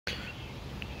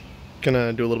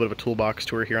Gonna do a little bit of a toolbox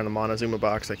tour here on the Montezuma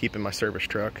box I keep in my service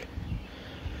truck.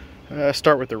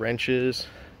 Start with the wrenches,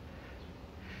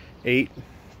 8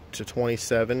 to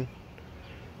 27,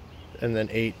 and then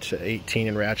 8 to 18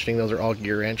 in ratcheting. Those are all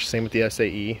gear wrench. Same with the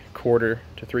SAE, 1/4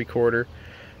 to 3/4,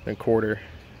 then 1/4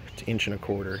 to 1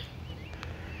 1/4.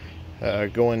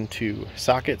 Going to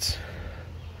sockets,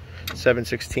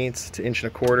 7/16 to 1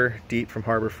 1/4 deep from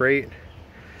Harbor Freight,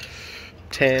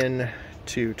 10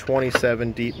 to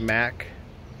 27 deep Mac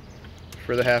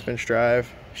for the 1/2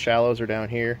 drive. Shallows are down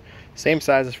here. Same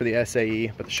sizes for the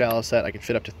SAE, but the shallow set I can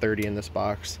fit up to 30 in this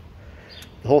box.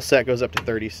 The whole set goes up to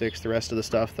 36. The rest of the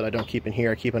stuff that I don't keep in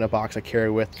here, I keep in a box I carry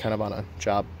with, kind of on a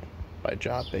job by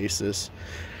job basis.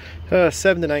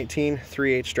 7 to 19,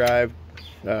 3/8 drive,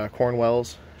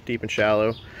 Cornwells, deep and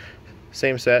shallow.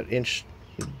 Same set,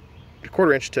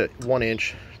 1/4 inch to 1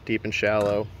 inch, deep and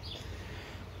shallow.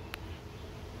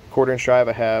 1/4 inch drive,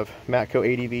 I have Matco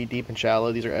ADV, deep and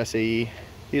shallow. These are SAE.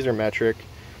 These are metric.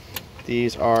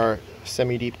 These are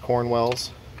semi-deep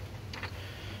Cornwells.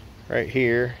 Right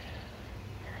here,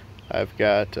 I've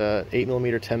got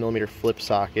 8mm, 10mm flip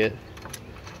socket.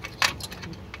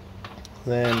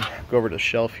 Then go over to the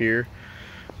shelf here.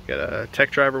 Got a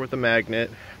tech driver with a magnet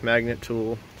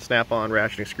tool, snap-on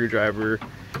ratcheting screwdriver,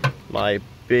 my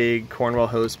big Cornwell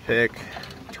hose pick,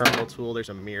 terminal tool. There's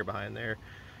a mirror behind there.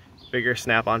 Bigger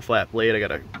snap-on flat blade. I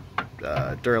got a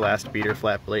Duralast beater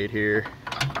flat blade here.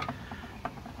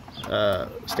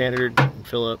 Standard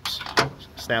Phillips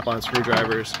snap-on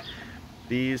screwdrivers.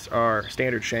 These are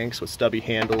standard shanks with stubby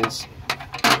handles.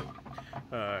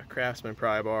 Craftsman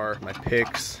pry bar. My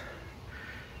picks.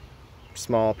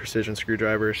 Small precision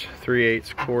screwdrivers.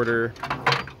 3/8, 1/4,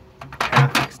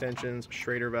 1/2 extensions.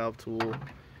 Schrader valve tool.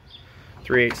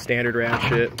 3/8 standard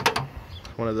ratchet.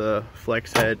 One of the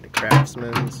flex head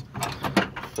Craftsman's.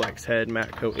 Flex head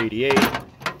Matco 88.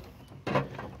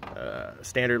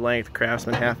 Standard length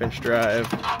Craftsman 1/2 inch drive.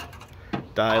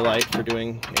 Die light for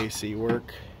doing AC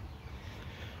work.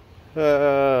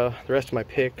 The rest of my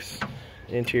picks,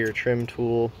 interior trim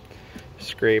tool,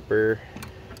 scraper,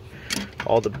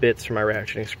 all the bits for my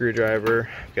ratcheting screwdriver.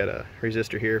 I've got a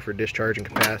resistor here for discharging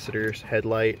capacitors,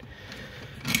 headlight,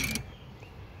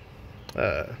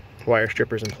 wire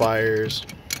strippers and pliers.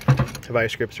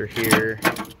 Vice grips are here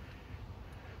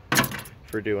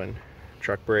for doing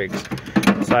truck brakes.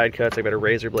 Side cuts, I've got a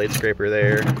razor blade scraper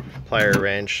there, plier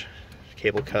wrench,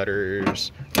 cable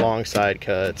cutters, long side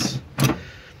cuts,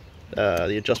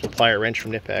 the adjustable plier wrench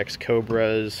from Nipex,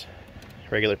 Cobras,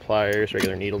 regular pliers,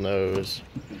 regular needle nose.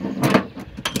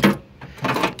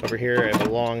 Over here I have a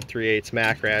long 3/8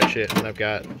 Mac ratchet, and I've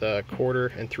got the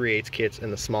 1/4 and 3/8 kits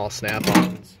and the small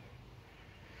snap-ons.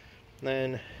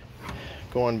 Then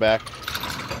going back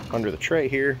under the tray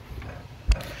here,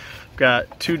 I've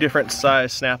got 2 different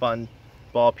size snap-on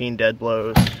ball peen dead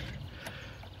blows,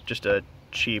 just a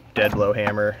cheap dead blow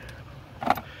hammer,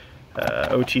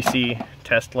 OTC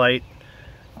test light.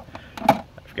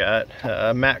 I've got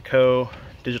a Matco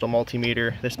digital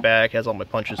multimeter. This bag has all my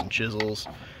punches and chisels.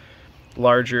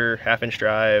 Larger 1/2 inch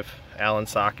drive, Allen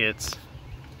sockets.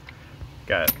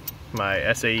 Got my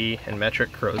SAE and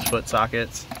metric crow's foot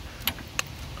sockets.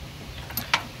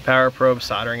 Power probe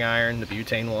soldering iron, the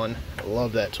butane one. I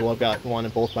love that tool. I've got one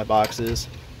in both my boxes.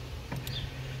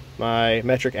 My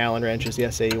metric Allen wrenches,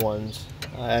 the SAE ones.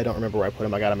 I don't remember where I put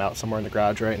them. I got them out somewhere in the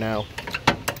garage right now.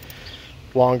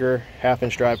 Longer 1/2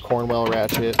 inch drive Cornwell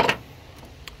ratchet.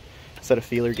 Set of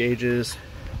feeler gauges.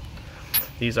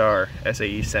 These are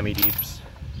SAE semi-deeps.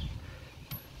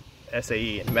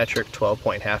 SAE metric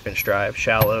 12-point 1/2 inch drive.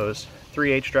 Shallows,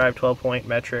 3/8 drive 12-point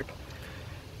metric.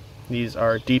 These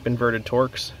are deep inverted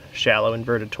Torx, shallow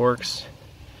inverted Torx.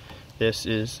 This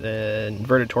is an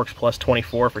inverted Torx plus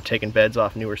 24 for taking beds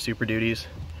off newer Super Duties.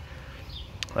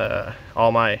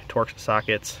 All my Torx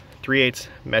sockets, 3/8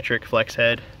 metric flex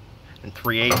head and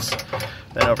 3/8.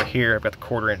 Then over here I've got the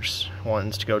 1/4 inch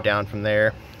ones to go down from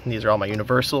there. And these are all my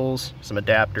universals, some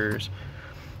adapters,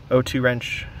 O2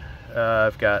 wrench.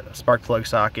 I've got a spark plug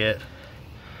socket,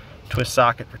 twist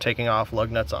socket for taking off lug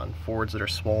nuts on Fords that are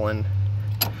swollen.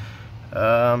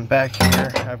 Back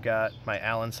here I've got my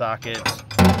Allen sockets,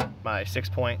 my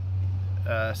 6-point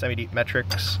semi-deep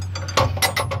metrics,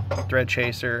 thread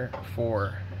chaser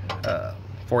for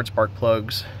Ford spark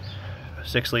plugs,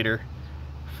 6-liter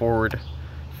Ford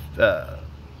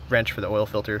wrench for the oil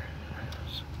filter.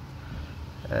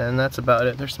 And that's about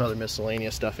it. There's some other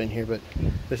miscellaneous stuff in here, but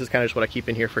this is kind of just what I keep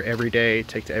in here for every day,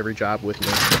 take to every job with me.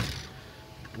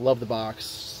 Love the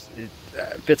box. It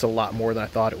fits a lot more than I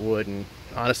thought it would, and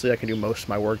honestly I can do most of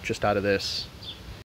my work just out of this.